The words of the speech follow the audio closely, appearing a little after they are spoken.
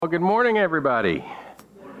Well, good morning, everybody.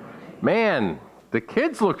 Man, the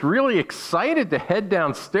kids looked really excited to head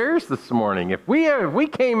downstairs this morning. If we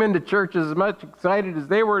came into church as much excited as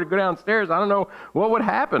they were to go downstairs, I don't know what would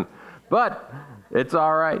happen. But it's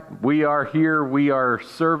all right. We are here. We are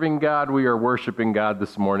serving God. We are worshiping God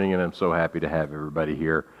this morning, and I'm so happy to have everybody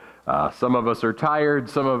here. Some of us are tired.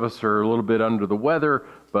 Some of us are a little bit under the weather,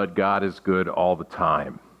 but God is good all the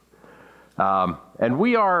time. And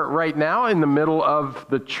we are right now in the middle of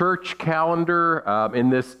the church calendar in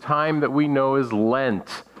this time that we know as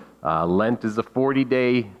Lent. Lent is a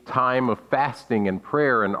 40-day time of fasting and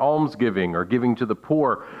prayer and almsgiving or giving to the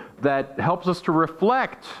poor that helps us to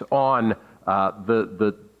reflect on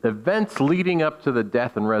the events leading up to the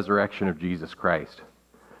death and resurrection of Jesus Christ.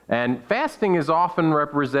 And fasting is often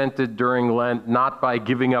represented during Lent not by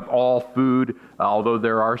giving up all food, although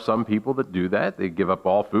there are some people that do that. They give up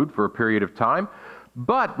all food for a period of time.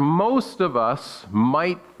 But most of us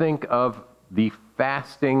might think of the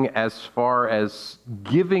fasting as far as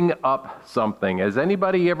giving up something. Has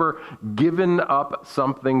anybody ever given up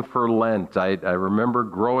something for Lent? I remember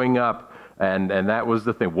growing up, and that was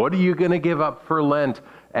the thing. What are you going to give up for Lent?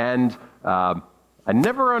 And I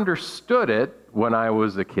never understood it when I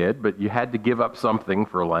was a kid, but you had to give up something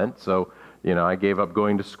for Lent. So, I gave up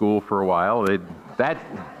going to school for a while. That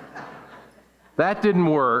didn't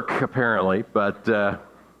work, apparently. But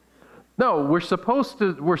no, we're supposed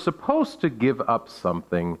to give up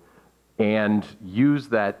something and use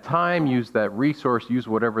that time, use that resource, use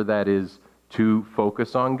whatever that is to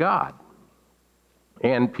focus on God.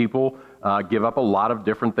 And people give up a lot of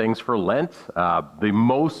different things for Lent. The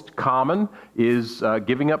most common is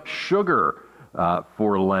giving up sugar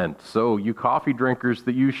for Lent. So you coffee drinkers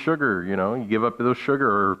that use sugar, you give up those sugar,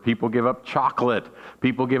 or people give up chocolate,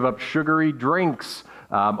 people give up sugary drinks,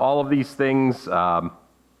 all of these things that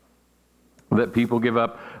people give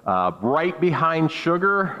up. Right behind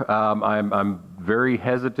sugar, I'm very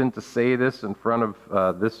hesitant to say this in front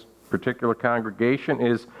of this particular congregation,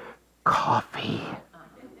 is coffee.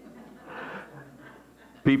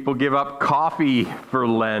 People give up coffee for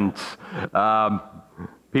Lent.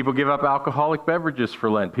 People give up alcoholic beverages for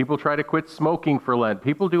Lent. People try to quit smoking for Lent.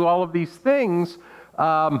 People do all of these things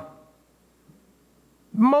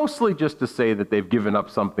mostly just to say that they've given up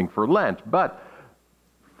something for Lent. But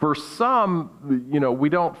for some, we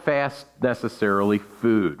don't fast necessarily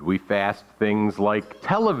food. We fast things like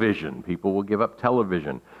television. People will give up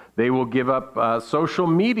television. They will give up social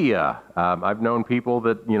media. I've known people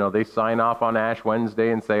that, they sign off on Ash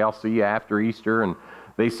Wednesday and say, I'll see you after Easter, and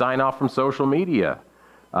they sign off from social media.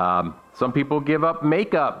 Some people give up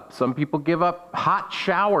makeup. Some people give up hot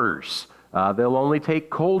showers. They'll only take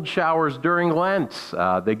cold showers during Lent.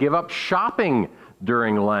 They give up shopping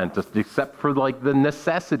during Lent, except for the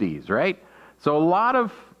necessities, right? So a lot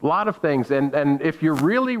of things. And if you're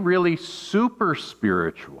really, really super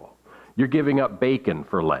spiritual, you're giving up bacon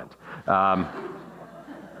for Lent.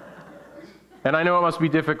 And I know it must be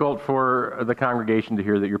difficult for the congregation to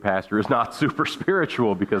hear that your pastor is not super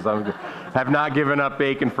spiritual, because I have not given up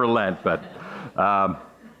bacon for Lent. But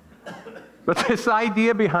this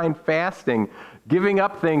idea behind fasting, giving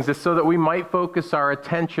up things, is so that we might focus our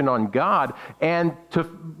attention on God and to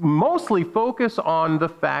mostly focus on the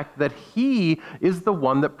fact that He is the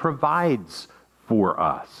one that provides for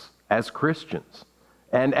us as Christians.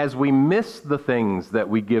 And as we miss the things that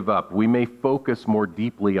we give up, we may focus more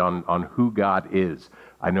deeply on who God is.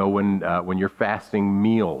 I know when you're fasting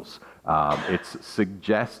meals, it's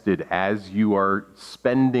suggested as you are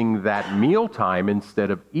spending that meal time,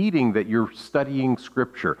 instead of eating, that you're studying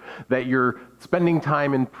Scripture, that you're spending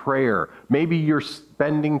time in prayer. Maybe you're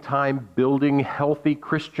spending time building healthy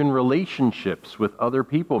Christian relationships with other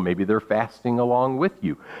people. Maybe they're fasting along with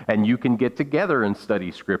you, and you can get together and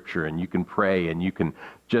study Scripture, and you can pray, and you can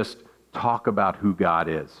just talk about who God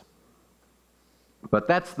is. But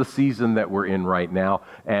that's the season that we're in right now,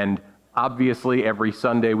 and obviously, every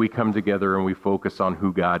Sunday we come together and we focus on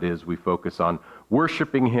who God is. We focus on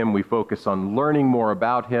worshiping Him. We focus on learning more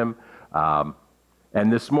about Him.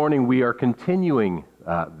 And this morning we are continuing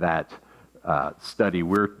that study.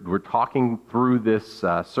 We're talking through this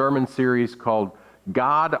sermon series called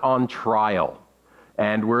God on Trial.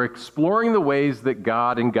 And we're exploring the ways that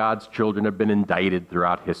God and God's children have been indicted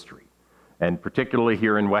throughout history. And particularly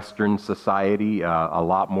here in Western society, a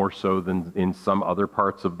lot more so than in some other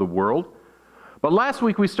parts of the world. But last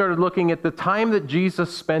week we started looking at the time that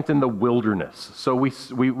Jesus spent in the wilderness. So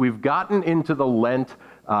we've gotten into the Lent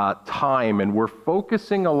time, and we're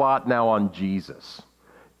focusing a lot now on Jesus.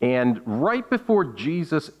 And right before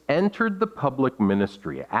Jesus entered the public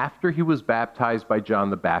ministry, after he was baptized by John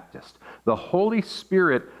the Baptist, the Holy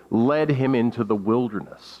Spirit led him into the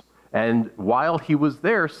wilderness. And while he was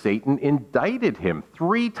there, Satan indicted him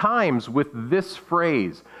 3 times with this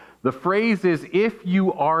phrase. The phrase is, "If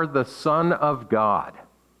you are the Son of God."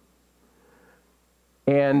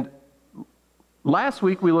 And last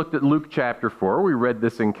week we looked at Luke chapter 4. We read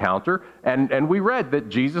this encounter, and we read that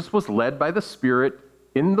Jesus was led by the Spirit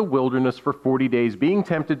in the wilderness for 40 days, being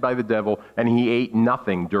tempted by the devil, and he ate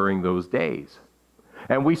nothing during those days.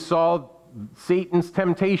 And we saw Satan's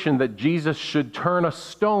temptation that Jesus should turn a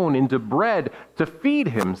stone into bread to feed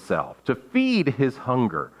himself, to feed his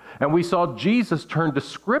hunger. And we saw Jesus turn to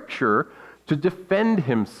Scripture to defend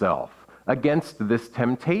himself against this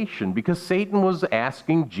temptation, because Satan was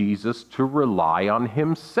asking Jesus to rely on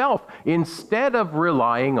himself instead of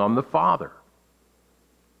relying on the Father.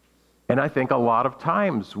 And I think a lot of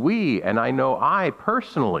times we, and I know I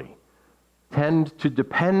personally, tend to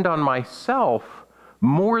depend on myself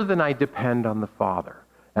more than I depend on the Father.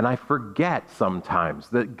 And I forget sometimes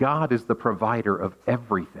that God is the provider of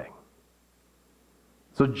everything.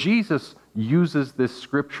 So Jesus uses this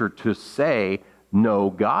scripture to say, no,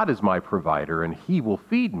 God is my provider and he will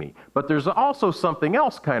feed me. But there's also something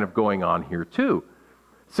else kind of going on here too.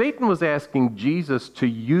 Satan was asking Jesus to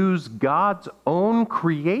use God's own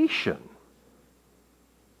creation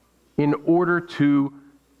in order to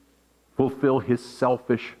fulfill his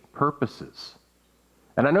selfish purposes.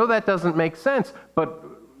 And I know that doesn't make sense, but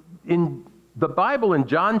in the Bible, in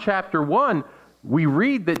John chapter 1, we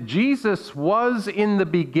read that Jesus was in the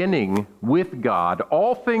beginning with God.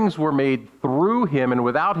 All things were made through him, and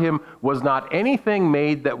without him was not anything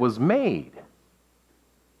made that was made.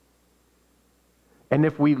 And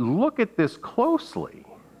if we look at this closely,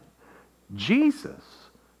 Jesus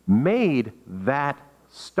made that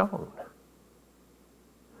stone.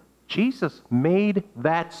 Jesus made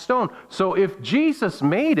that stone. So if Jesus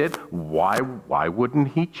made it, why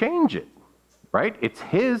wouldn't he change it? Right? It's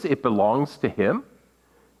his, it belongs to him.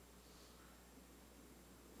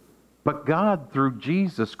 But God, through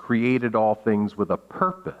Jesus, created all things with a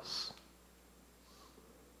purpose.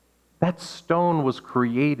 That stone was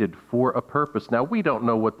created for a purpose. Now, we don't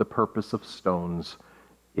know what the purpose of stones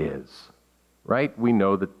is, right? We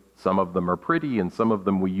know that some of them are pretty, and some of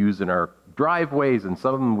them we use in our driveways, and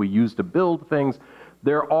some of them we use to build things.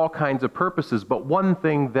 There are all kinds of purposes, but one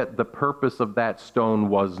thing that the purpose of that stone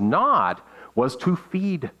was not was to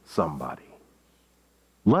feed somebody,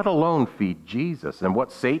 let alone feed Jesus. And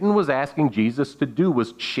what Satan was asking Jesus to do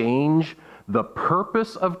was change the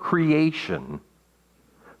purpose of creation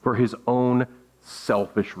for his own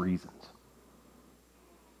selfish reasons.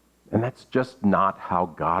 And that's just not how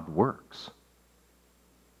God works.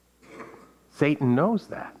 Satan knows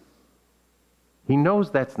that. He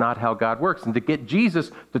knows that's not how God works. And to get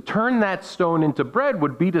Jesus to turn that stone into bread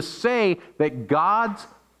would be to say that God's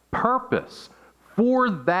purpose for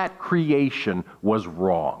that creation was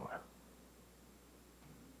wrong.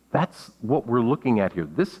 That's what we're looking at here.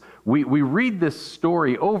 We read this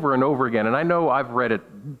story over and over again, and I know I've read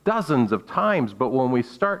it dozens of times, but when we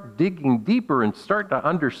start digging deeper and start to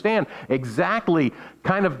understand exactly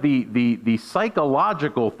kind of the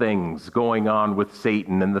psychological things going on with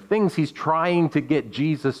Satan and the things he's trying to get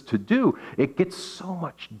Jesus to do, it gets so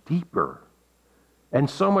much deeper and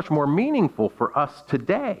so much more meaningful for us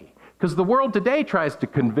today. Because the world today tries to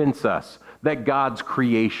convince us that God's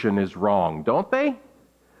creation is wrong, don't they?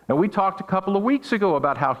 And we talked a couple of weeks ago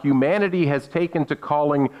about how humanity has taken to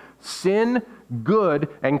calling sin good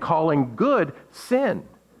and calling good sin.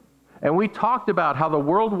 And we talked about how the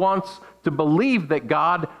world wants to believe that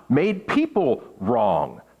God made people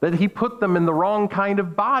wrong, that he put them in the wrong kind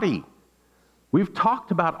of body. We've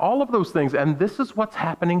talked about all of those things, and this is what's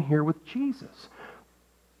happening here with Jesus.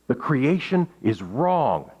 The creation is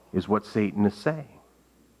wrong, is what Satan is saying.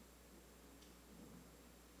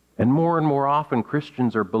 And more often,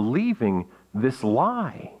 Christians are believing this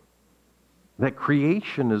lie, that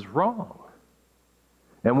creation is wrong.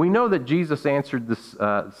 And we know that Jesus answered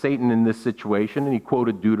Satan in this situation, and he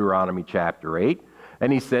quoted Deuteronomy chapter 8,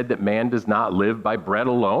 and he said that man does not live by bread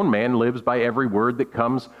alone, man lives by every word that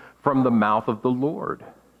comes from the mouth of the Lord.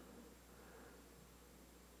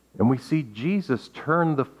 And we see Jesus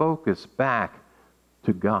turn the focus back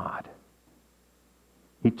to God.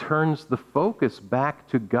 He turns the focus back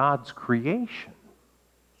to God's creation.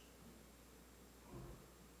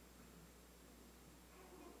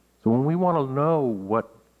 So when we want to know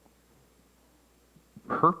what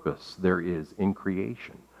purpose there is in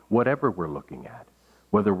creation, whatever we're looking at,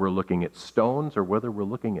 whether we're looking at stones or whether we're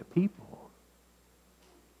looking at people,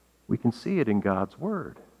 We can see it in God's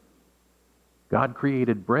Word. God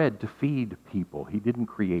created bread to feed people. He didn't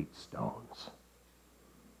create stones.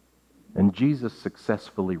 And Jesus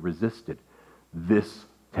successfully resisted this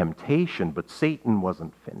temptation, but Satan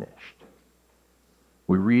wasn't finished.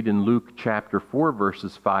 We read in Luke chapter 4,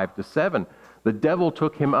 verses 5 to 7, the devil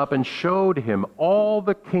took him up and showed him all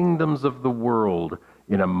the kingdoms of the world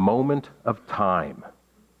in a moment of time.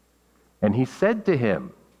 And he said to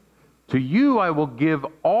him, to you I will give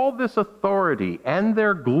all this authority and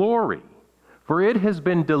their glory, for it has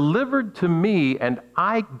been delivered to me, and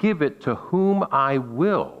I give it to whom I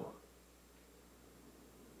will.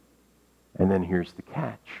 And then here's the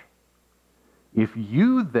catch. If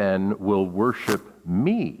you then will worship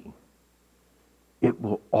me, it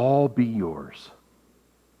will all be yours.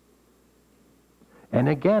 And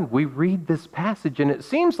again, we read this passage, and it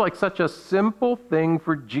seems like such a simple thing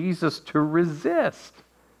for Jesus to resist.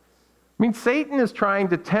 I mean, Satan is trying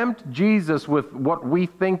to tempt Jesus with what we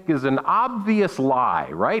think is an obvious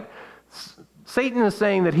lie, right? Satan is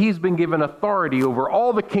saying that he's been given authority over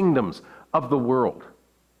all the kingdoms of the world.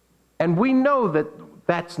 And we know that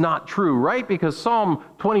that's not true, right? Because Psalm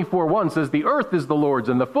 24:1 says, the earth is the Lord's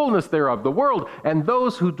and the fullness thereof, the world and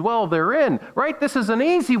those who dwell therein, right? This is an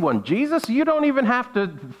easy one. Jesus, you don't even have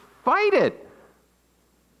to fight it.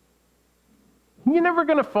 You're never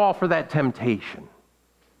going to fall for that temptation.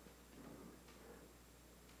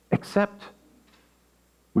 Except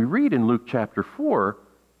we read in Luke chapter 4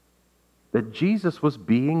 that Jesus was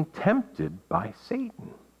being tempted by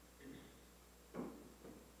Satan.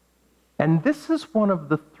 And this is one of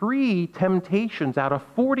the 3 temptations out of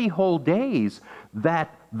 40 whole days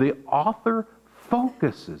that the author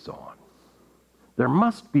focuses on. There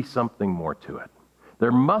must be something more to it.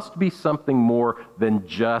 There must be something more than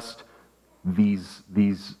just these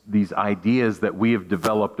ideas that we have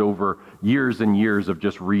developed over years and years of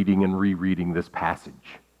just reading and rereading this passage.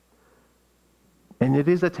 And it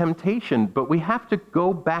is a temptation, but we have to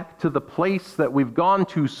go back to the place that we've gone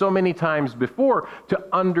to so many times before to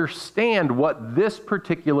understand what this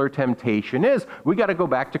particular temptation is. We got to go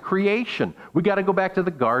back to creation. We got to go back to the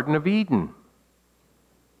Garden of Eden.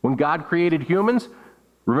 When God created humans,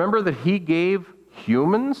 remember that he gave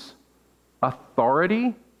humans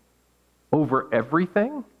authority over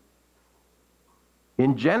everything?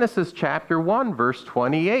 In Genesis chapter 1, verse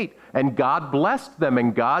 28, and God blessed them,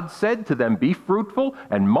 and God said to them, be fruitful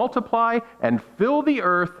and multiply and fill the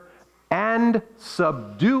earth and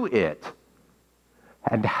subdue it,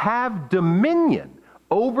 and have dominion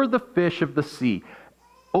over the fish of the sea,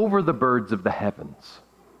 over the birds of the heavens.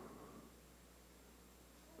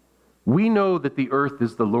 We know that the earth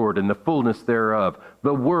is the Lord and the fullness thereof,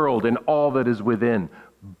 the world and all that is within.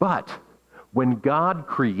 But when God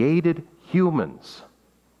created humans,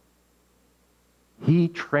 he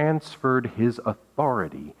transferred his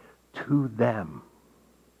authority to them.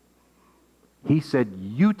 He said,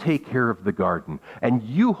 you take care of the garden, and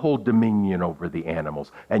you hold dominion over the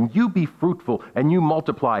animals, and you be fruitful, and you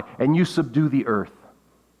multiply, and you subdue the earth.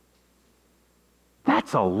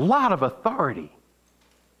 That's a lot of authority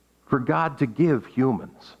for God to give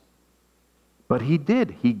humans. But he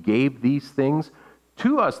did. He gave these things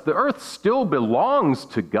to us. The earth still belongs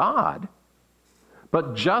to God,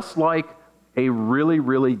 but just like a really,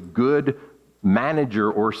 really good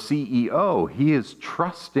manager or CEO, he is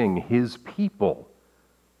trusting his people.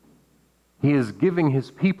 He is giving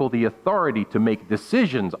his people the authority to make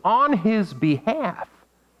decisions on his behalf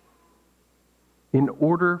in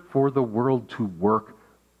order for the world to work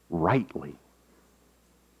rightly.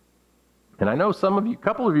 And I know a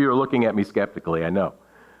couple of you are looking at me skeptically, I know.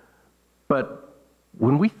 But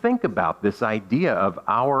when we think about this idea of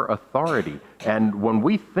our authority, and when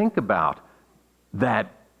we think about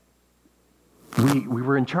that we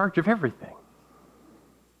were in charge of everything,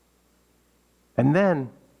 and then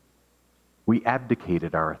we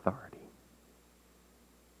abdicated our authority.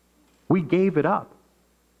 We gave it up.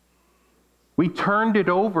 We turned it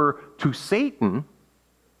over to Satan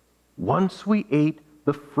once we ate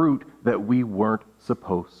the fruit that we weren't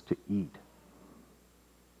supposed to eat.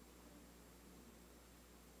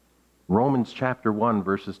 Romans chapter 1,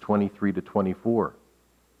 verses 23 to 24.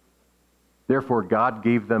 Therefore God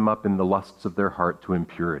gave them up in the lusts of their heart to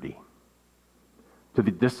impurity, to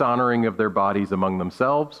the dishonoring of their bodies among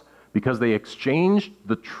themselves, because they exchanged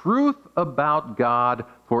the truth about God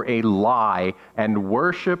for a lie, and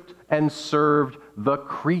worshipped and served the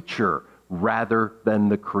creature rather than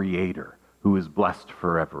the Creator, who is blessed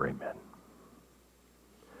forever. Amen.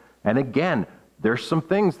 And again, there's some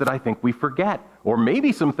things that I think we forget, or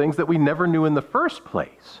maybe some things that we never knew in the first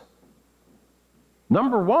place.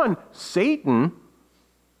 Number one, Satan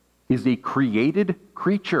is a created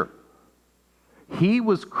creature. He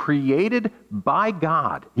was created by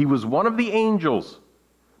God. He was one of the angels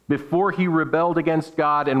before he rebelled against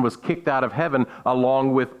God and was kicked out of heaven,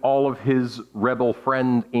 along with all of his rebel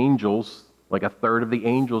friend angels. Like a third of the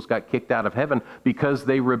angels got kicked out of heaven because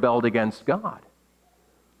they rebelled against God.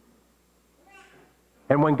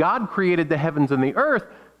 And when God created the heavens and the earth,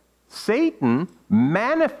 Satan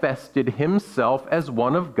manifested himself as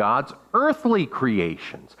one of God's earthly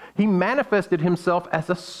creations. He manifested himself as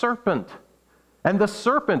a serpent. And the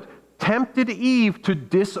serpent tempted Eve to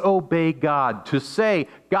disobey God, to say,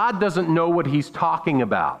 God doesn't know what he's talking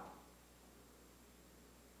about.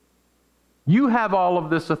 You have all of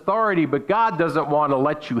this authority, but God doesn't want to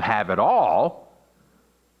let you have it all,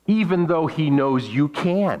 even though he knows you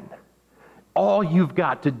can. All you've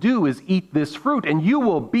got to do is eat this fruit, and you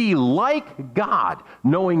will be like God,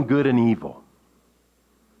 knowing good and evil.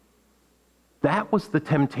 That was the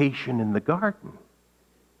temptation in the garden.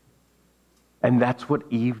 And that's what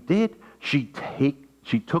Eve did. She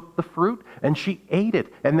took the fruit and she ate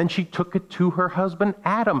it. And then she took it to her husband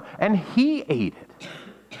Adam, and he ate it.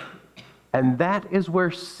 And that is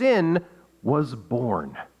where sin was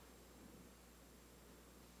born.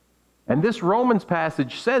 And this Romans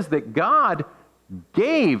passage says that God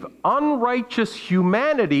gave unrighteous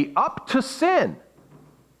humanity up to sin.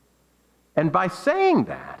 And by saying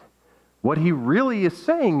that, what he really is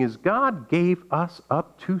saying is God gave us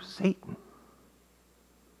up to Satan.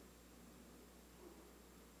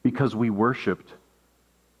 Because we worshiped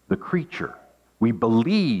the creature. We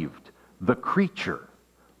believed the creature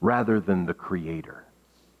rather than the Creator.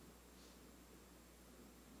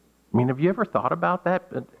 I mean, have you ever thought about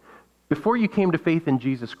that? Before you came to faith in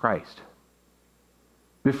Jesus Christ,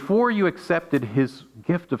 before you accepted his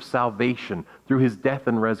gift of salvation through his death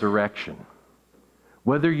and resurrection,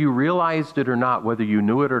 whether you realized it or not, whether you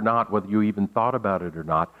knew it or not, whether you even thought about it or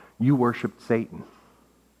not, you worshiped Satan.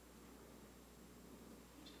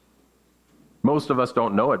 Most of us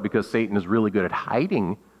don't know it because Satan is really good at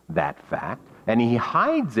hiding that fact, and he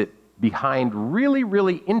hides it behind really,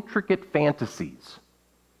 really intricate fantasies.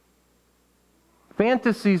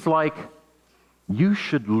 Fantasies like, you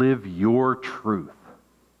should live your truth.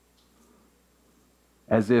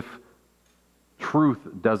 As if truth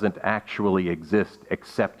doesn't actually exist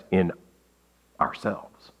except in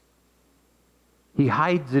ourselves. He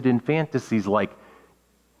hides it in fantasies like,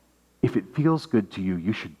 if it feels good to you,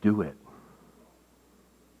 you should do it.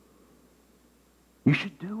 You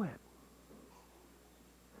should do it.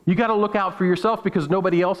 You got to look out for yourself because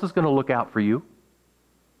nobody else is going to look out for you.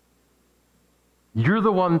 You're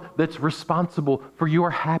the one that's responsible for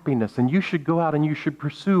your happiness, and you should go out and you should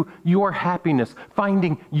pursue your happiness,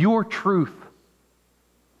 finding your truth.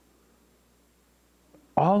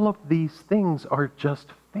 All of these things are just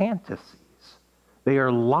fantasies. They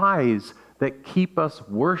are lies that keep us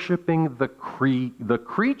worshiping the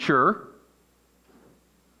creature,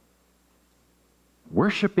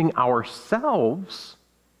 worshiping ourselves,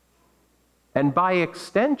 and by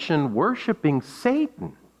extension, worshiping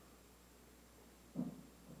Satan.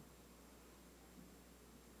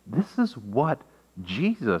 This is what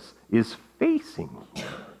Jesus is facing here.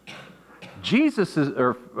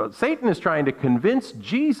 Satan is trying to convince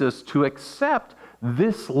Jesus to accept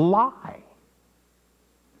this lie.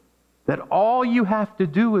 That all you have to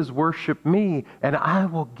do is worship me, and I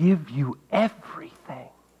will give you everything.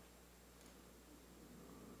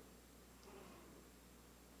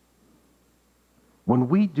 When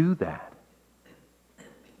we do that,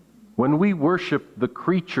 when we worship the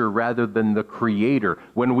creature rather than the Creator,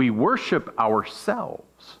 when we worship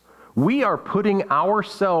ourselves, we are putting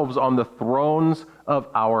ourselves on the thrones of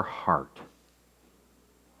our heart.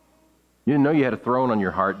 You didn't know you had a throne on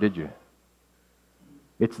your heart, did you?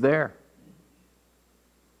 It's there.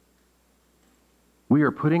 We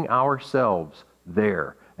are putting ourselves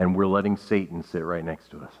there, and we're letting Satan sit right next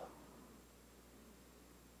to us.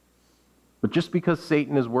 But just because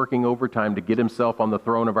Satan is working overtime to get himself on the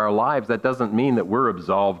throne of our lives, that doesn't mean that we're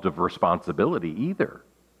absolved of responsibility either.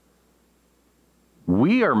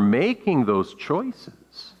 We are making those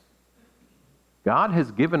choices. God has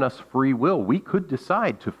given us free will. We could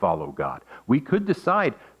decide to follow God. We could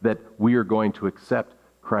decide that we are going to accept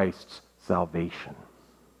Christ's salvation.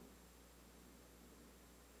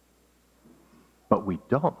 But we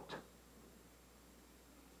don't.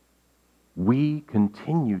 We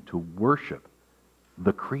continue to worship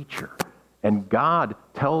the creature. And God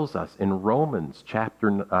tells us in Romans chapter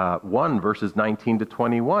 1, verses 19 to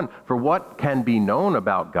 21, for what can be known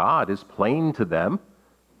about God is plain to them,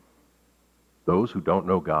 those who don't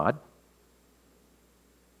know God.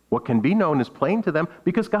 What can be known is plain to them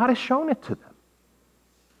because God has shown it to them.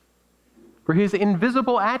 For his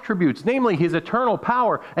invisible attributes, namely his eternal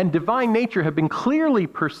power and divine nature, have been clearly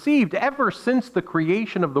perceived ever since the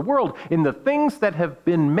creation of the world in the things that have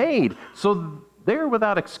been made, so they're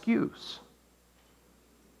without excuse.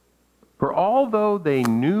 For although they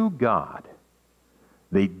knew God,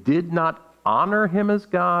 they did not honor him as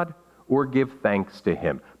God or give thanks to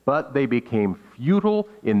him, but they became futile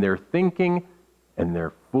in their thinking, and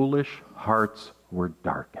their foolish hearts were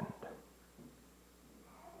darkened.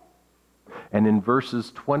 And in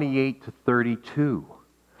verses 28 to 32,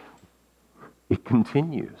 it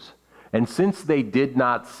continues. And since they did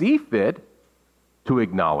not see fit to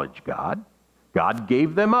acknowledge God, God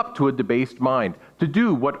gave them up to a debased mind to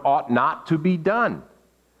do what ought not to be done.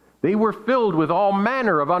 They were filled with all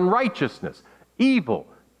manner of unrighteousness, evil,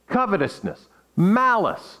 covetousness,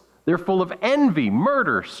 malice. They're full of envy,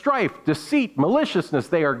 murder, strife, deceit, maliciousness.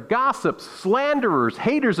 They are gossips, slanderers,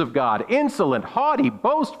 haters of God, insolent, haughty,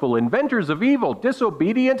 boastful, inventors of evil,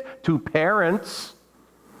 disobedient to parents,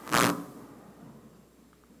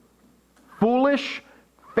 foolish,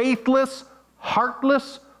 faithless,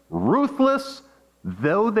 heartless, ruthless,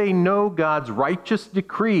 though they know God's righteous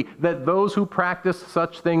decree that those who practice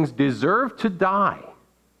such things deserve to die.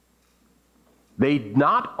 They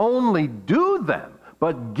not only do them,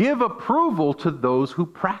 but give approval to those who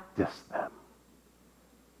practice them.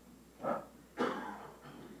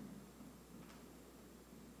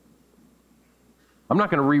 I'm not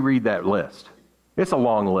going to reread that list. It's a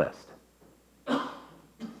long list.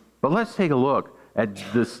 But let's take a look at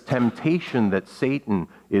this temptation that Satan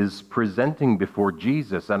is presenting before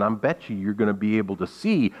Jesus, and I bet you're going to be able to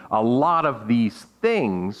see a lot of these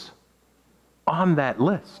things on that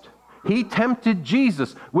list. He tempted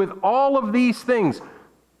Jesus with all of these things.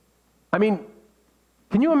 I mean,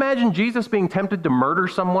 can you imagine Jesus being tempted to murder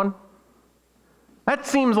someone? That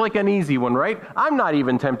seems like an easy one, right? I'm not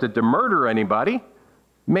even tempted to murder anybody.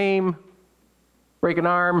 Maim, break an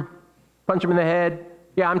arm, punch him in the head.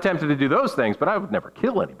 Yeah, I'm tempted to do those things, but I would never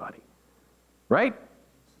kill anybody, right?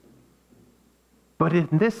 But in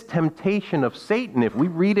this temptation of Satan, if we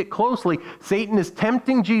read it closely, Satan is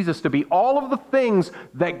tempting Jesus to be all of the things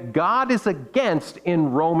that God is against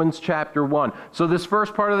in Romans chapter 1. So this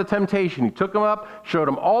first part of the temptation, he took him up, showed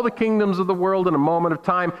him all the kingdoms of the world in a moment of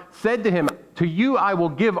time, said to him, "To you I will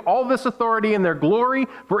give all this authority and their glory,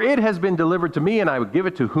 for it has been delivered to me, and I will give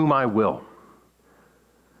it to whom I will."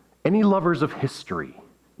 Any lovers of history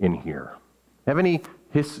in here? Have any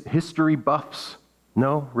history buffs?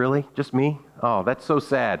 No, really? Just me? Oh, that's so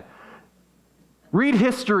sad. Read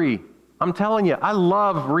history. I'm telling you, I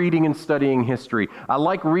love reading and studying history. I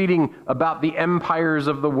like reading about the empires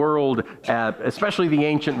of the world, especially the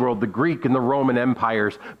ancient world, the Greek and the Roman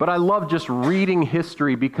empires. But I love just reading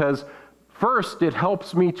history because, first, it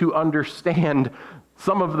helps me to understand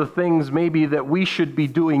some of the things maybe that we should be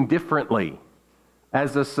doing differently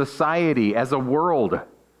as a society, as a world.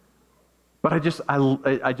 But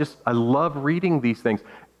I love reading these things,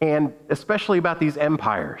 and especially about these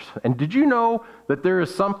empires. And did you know that there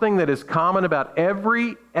is something that is common about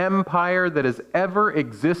every empire that has ever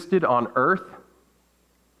existed on earth?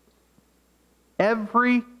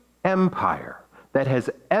 Every empire that has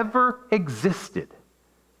ever existed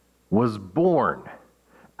was born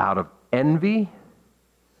out of envy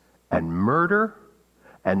and murder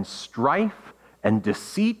and strife and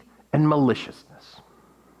deceit and maliciousness.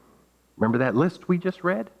 Remember that list we just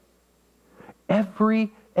read?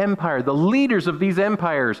 Every empire, the leaders of these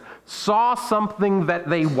empires saw something that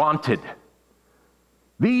they wanted.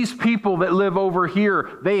 These people that live over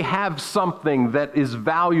here, they have something that is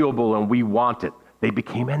valuable and we want it. They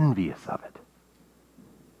became envious of it.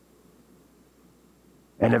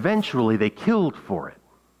 And eventually they killed for it.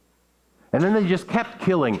 And then they just kept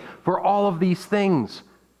killing for all of these things.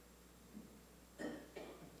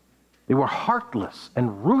 They were heartless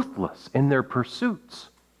and ruthless in their pursuits.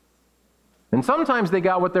 And sometimes they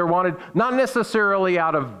got what they wanted, not necessarily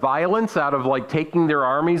out of violence, out of like taking their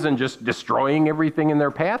armies and just destroying everything in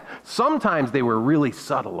their path. Sometimes they were really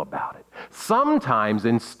subtle about it. Sometimes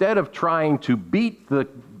instead of trying to beat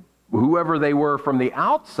whoever they were from the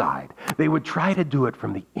outside, they would try to do it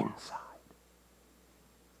from the inside.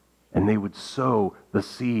 And they would sow the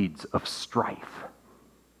seeds of strife.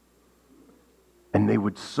 And they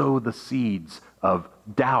would sow the seeds of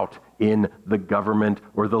doubt in the government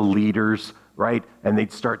or the leaders, right? And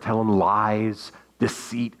they'd start telling lies,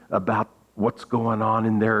 deceit about what's going on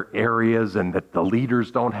in their areas and that the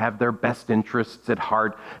leaders don't have their best interests at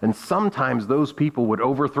heart. And sometimes those people would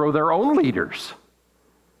overthrow their own leaders.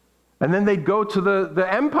 And then they'd go to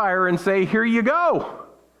the empire and say, "Here you go.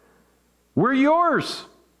 We're yours.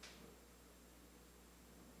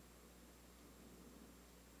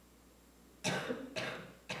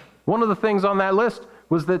 One of the things on that list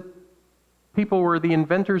was that people were the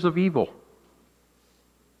inventors of evil.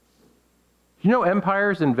 You know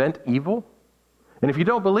empires invent evil? And if you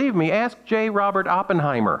don't believe me, ask J. Robert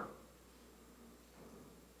Oppenheimer.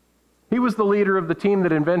 He was the leader of the team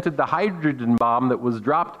that invented the hydrogen bomb that was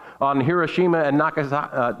dropped on Hiroshima and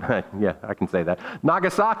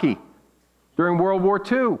Nagasaki during World War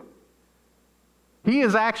II. He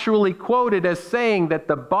is actually quoted as saying that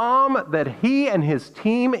the bomb that he and his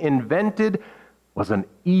team invented was an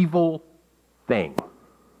evil thing.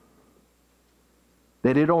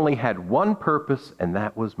 That it only had one purpose, and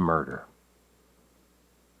that was murder.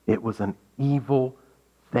 It was an evil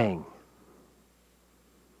thing.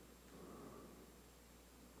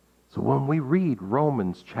 So when we read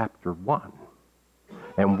Romans chapter 1,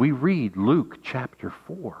 and we read Luke chapter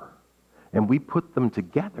 4, and we put them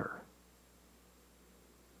together,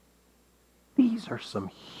 these are some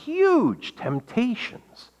huge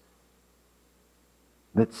temptations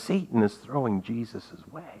that Satan is throwing Jesus'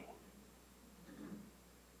 way.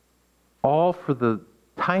 All for the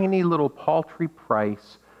tiny little paltry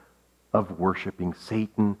price of worshiping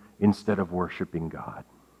Satan instead of worshiping God.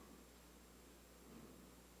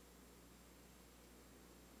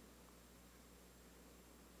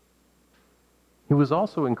 He was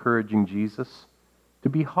also encouraging Jesus to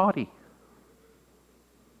be haughty,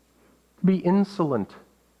 to be insolent.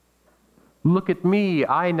 Look at me,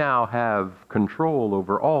 I now have control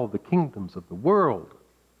over all the kingdoms of the world.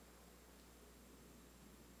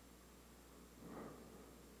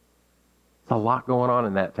 There's a lot going on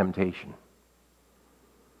in that temptation.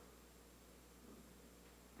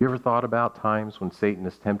 You ever thought about times when Satan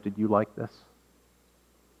has tempted you like this?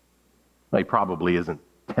 Well, he probably isn't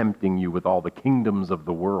tempting you with all the kingdoms of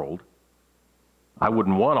the world. I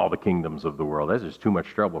wouldn't want all the kingdoms of the world. That's just too much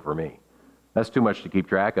trouble for me. That's too much to keep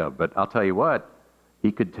track of. But I'll tell you what, he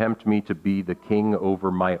could tempt me to be the king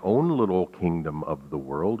over my own little kingdom of the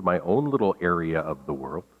world, my own little area of the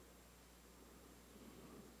world.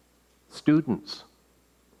 Students,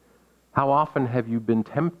 how often have you been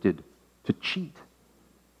tempted to cheat?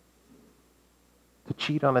 To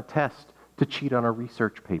cheat on a test, to cheat on a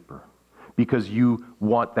research paper, because you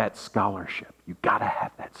want that scholarship. You've got to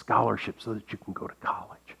have that scholarship so that you can go to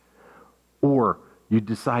college. Or you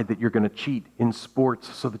decide that you're going to cheat in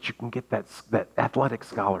sports so that you can get that athletic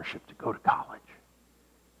scholarship to go to college.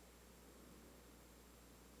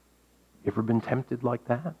 You ever been tempted like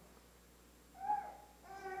that?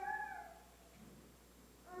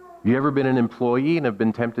 You ever been an employee and have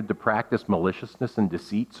been tempted to practice maliciousness and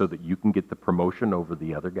deceit so that you can get the promotion over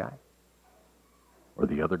the other guy or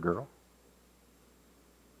the other girl?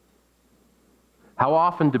 How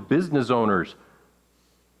often do business owners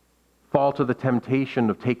fall to the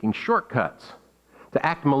temptation of taking shortcuts, to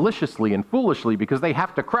act maliciously and foolishly because they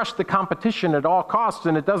have to crush the competition at all costs,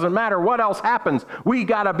 and it doesn't matter what else happens. We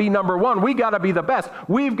got to be number one. We got to be the best.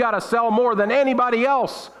 We've got to sell more than anybody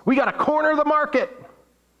else. We got to corner the market.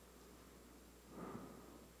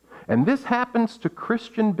 And this happens to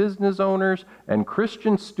Christian business owners and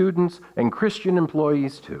Christian students and Christian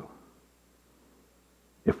employees too,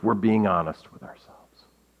 if we're being honest with ourselves.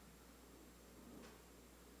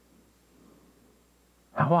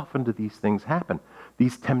 How often do these things happen?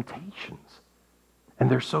 These temptations. And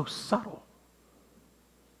they're so subtle.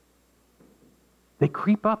 They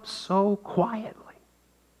creep up so quietly.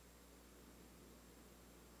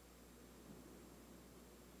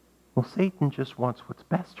 Well, Satan just wants what's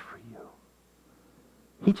best for you.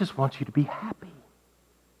 He just wants you to be happy.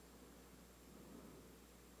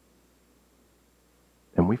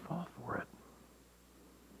 And we fall for it.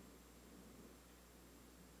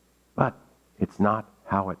 But it's not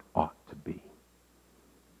how it ought to be.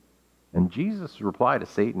 And Jesus' reply to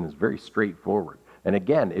Satan is very straightforward. And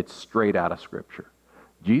again, it's straight out of Scripture.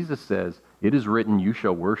 Jesus says, "It is written, you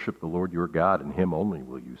shall worship the Lord your God, and him only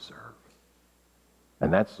will you serve."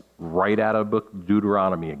 And that's right out of the book of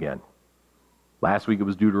Deuteronomy again. Last week it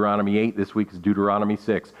was Deuteronomy 8. This week is Deuteronomy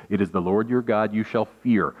 6. It is the Lord your God you shall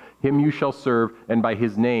fear. Him you shall serve, and by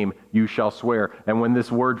his name you shall swear. And when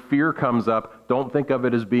this word fear comes up, don't think of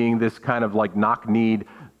it as being this kind of like knock-kneed,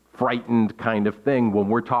 frightened kind of thing. When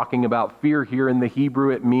we're talking about fear here in the Hebrew,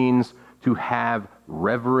 it means to have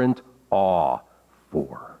reverent awe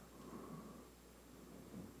for.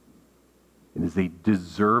 It is a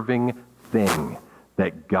deserving thing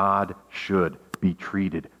that God should be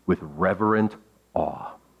treated with reverent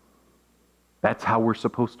awe. That's how we're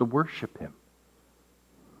supposed to worship him.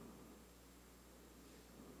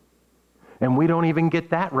 And we don't even get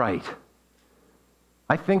that right.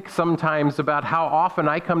 I think sometimes about how often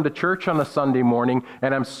I come to church on a Sunday morning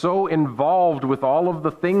and I'm so involved with all of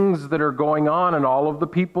the things that are going on and all of the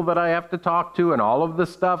people that I have to talk to and all of the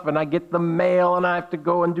stuff, and I get the mail and I have to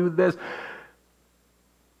go and do this,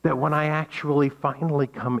 that when I actually finally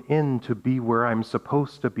come in to be where I'm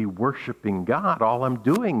supposed to be worshiping God, all I'm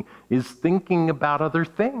doing is thinking about other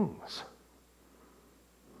things.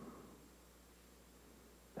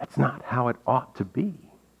 That's not how it ought to be.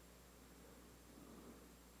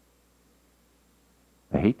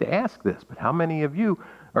 I hate to ask this, but how many of you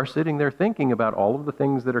are sitting there thinking about all of the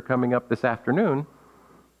things that are coming up this afternoon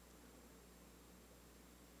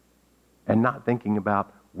and not thinking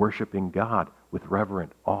about worshiping God with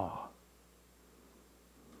reverent awe?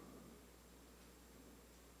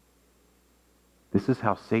 This is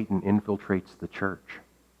how Satan infiltrates the church.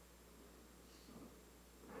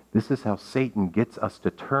 This is how Satan gets us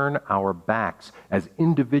to turn our backs as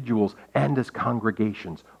individuals and as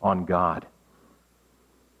congregations on God.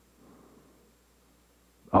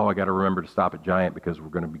 Oh, I got to remember to stop at Giant because we're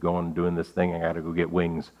going to be going and doing this thing. I got to go get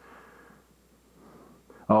wings.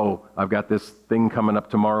 Oh, I've got this thing coming up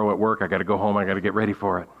tomorrow at work. I got to go home. I got to get ready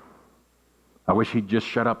for it. I wish he'd just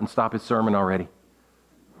shut up and stop his sermon already.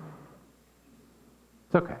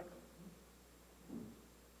 It's okay.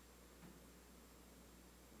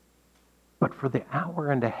 But for the hour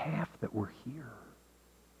and a half that we're here,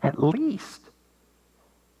 at least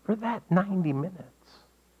for that 90 minutes,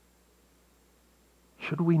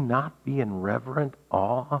 should we not be in reverent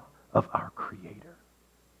awe of our Creator?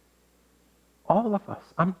 All of us.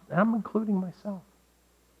 I'm including myself.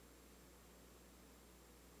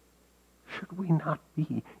 Should we not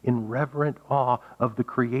be in reverent awe of the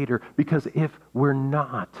Creator? Because if we're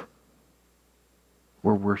not,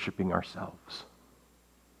 we're worshiping ourselves.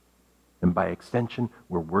 And by extension,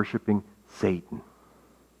 we're worshiping Satan.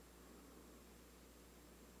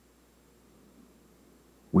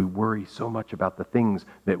 We worry so much about the things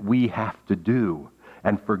that we have to do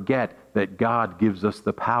and forget that God gives us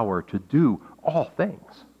the power to do all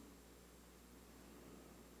things.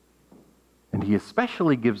 And He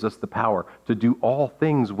especially gives us the power to do all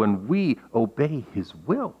things when we obey His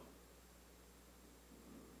will.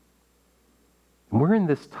 And we're in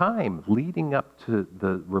this time leading up to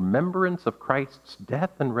the remembrance of Christ's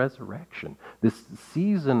death and resurrection, this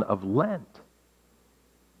season of Lent.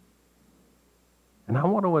 And I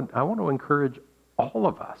want to encourage all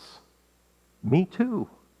of us, me too,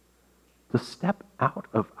 to step out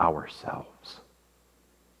of ourselves.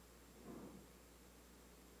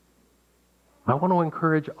 I want to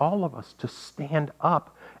encourage all of us to stand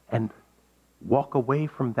up and walk away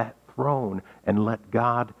from that throne and let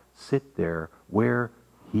God sit there where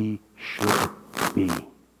He should be.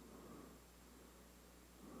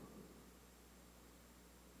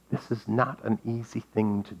 This is not an easy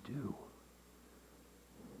thing to do.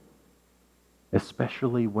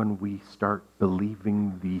 Especially when we start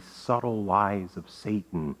believing the subtle lies of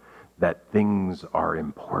Satan that things are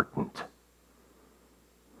important.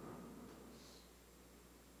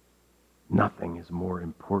 Nothing is more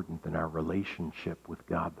important than our relationship with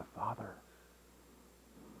God the Father.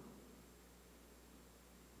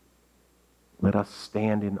 Let us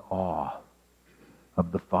stand in awe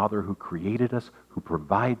of the Father who created us, who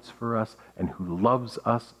provides for us, and who loves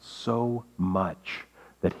us so much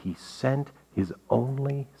that He sent His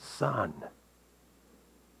only Son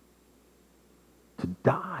to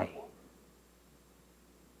die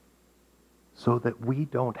so that we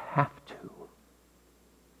don't have to,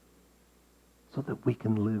 so that we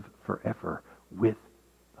can live forever with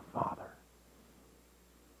the Father.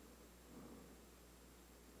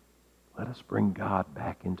 Let us bring God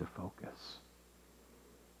back into focus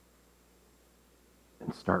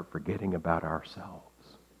and start forgetting about ourselves.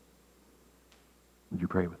 Would you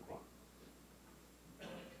pray with me?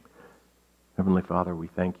 Heavenly Father, we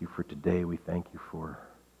thank You for today. We thank You for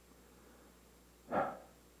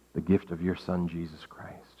the gift of Your Son, Jesus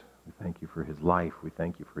Christ. We thank You for His life. We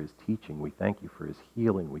thank You for His teaching. We thank You for His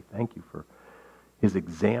healing. We thank You for His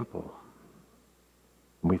example.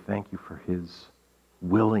 And we thank You for His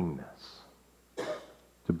willingness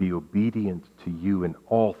to be obedient to You in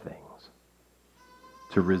all things,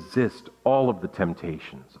 to resist all of the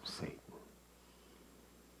temptations of Satan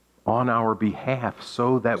on our behalf,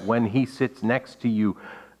 so that when He sits next to You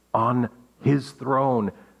on His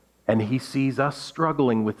throne and He sees us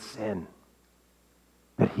struggling with sin,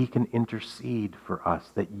 that He can intercede for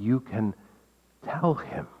us, that You can tell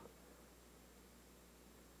Him,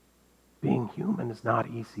 being human is not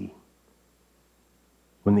easy.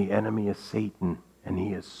 When the enemy is Satan, and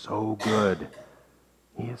he is so good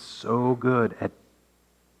at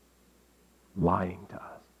lying to us.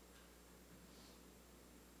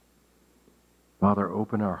 Father,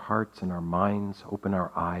 open our hearts and our minds, open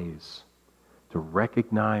our eyes to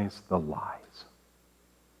recognize the lies.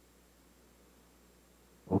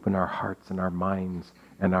 Open our hearts and our minds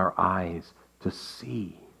and our eyes to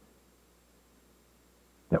see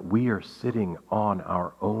that we are sitting on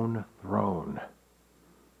our own throne.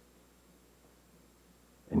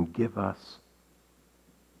 And give us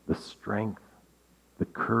the strength, the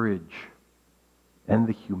courage, and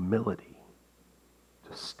the humility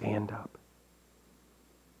to stand up,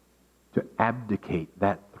 to abdicate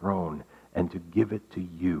that throne and to give it to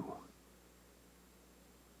you,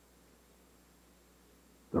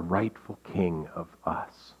 the rightful King of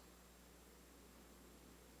us.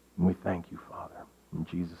 And we thank you, Father. In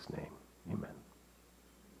Jesus' name, amen.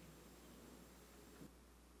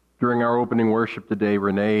 During our opening worship today,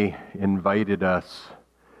 Renee invited us,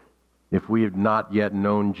 if we have not yet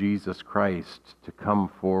known Jesus Christ, to come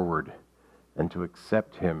forward and to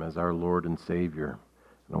accept him as our Lord and Savior.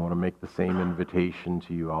 And I want to make the same invitation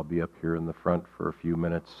to you. I'll be up here in the front for a few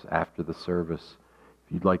minutes after the service.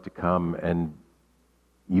 If you'd like to come and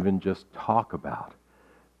even just talk about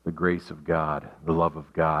the grace of God, the love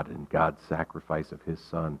of God, and God's sacrifice of his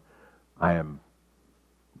Son, I am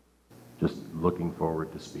just looking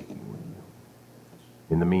forward to speaking with you.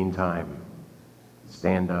 In the meantime,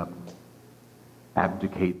 stand up,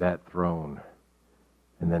 abdicate that throne,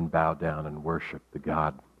 and then bow down and worship the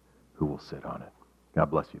God who will sit on it. God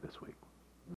bless you this week.